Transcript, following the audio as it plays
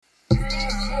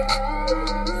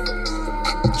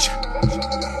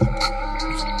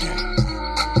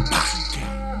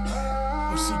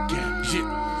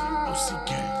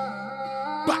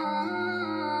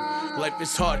Life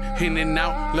is hard, in and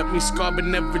out. Let me scar but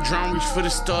never drown. Reach for the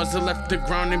stars, I left the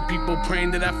ground. And people praying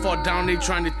that I fall down. They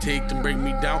trying to take and bring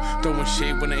me down. Throwing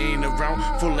shade when I ain't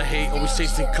around. Full of hate, always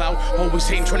chasing clout. Always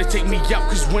hating, trying to take me out.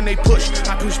 Cause when they push,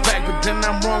 I push back. But then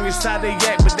I'm wrong, it's how they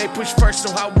act. But they push first,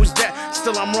 so how was that?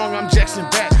 Still I'm wrong, I'm Jackson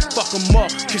back. Fuck them all,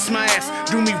 kiss my ass.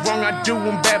 Do me wrong, I do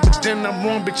them bad. But then I'm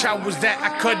wrong, bitch, how was that? I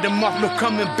cut them off, no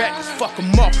coming back. Fuck them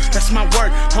all, that's my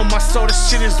word. On my soul, this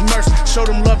shit is mercy. Show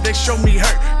them love, they show me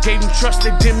hurt. Gave them trust,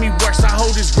 they did me worse. I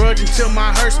hold this grudge until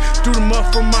my hearse. Threw them up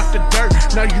from out the dirt.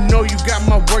 Now you know you got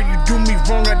my word. You do me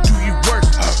wrong, I do you worse.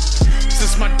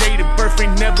 Since my date of birth,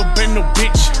 ain't never been no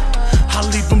bitch. I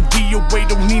leave them DOA,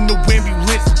 don't need no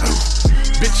ambulance.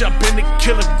 Bitch, I been a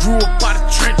killer, grew up out of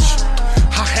trench.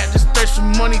 I had this thirst for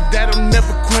money that'll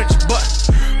never quench. But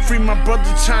free my brother,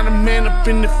 China man up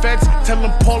in the feds. Tell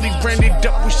him Paulie ran it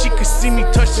up when she could see me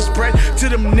touch this bread. To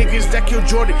them niggas that killed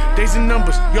Jordan, days and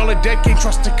numbers. Y'all are dead, can't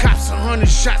trust the cops. 100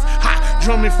 shots, hot,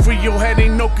 drumming free. Your head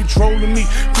ain't no control of me.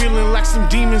 Feeling like some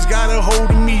demons got a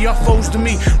hold of me. Y'all foes to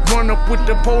me. Run up with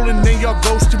the pole and then y'all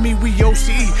ghost to me. We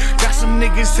OCE. Got some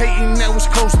niggas hating that was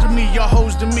close to me. Y'all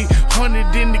hoes to me.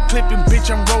 100 in the clip and bitch,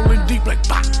 I'm rolling deep like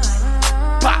bop,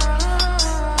 bop.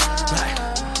 Like,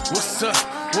 what's up?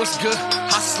 What's good?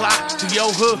 I slide to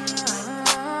your hood.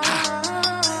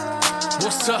 Ha.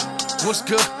 What's up? What's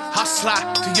good? I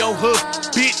slide to your hood,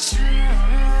 bitch.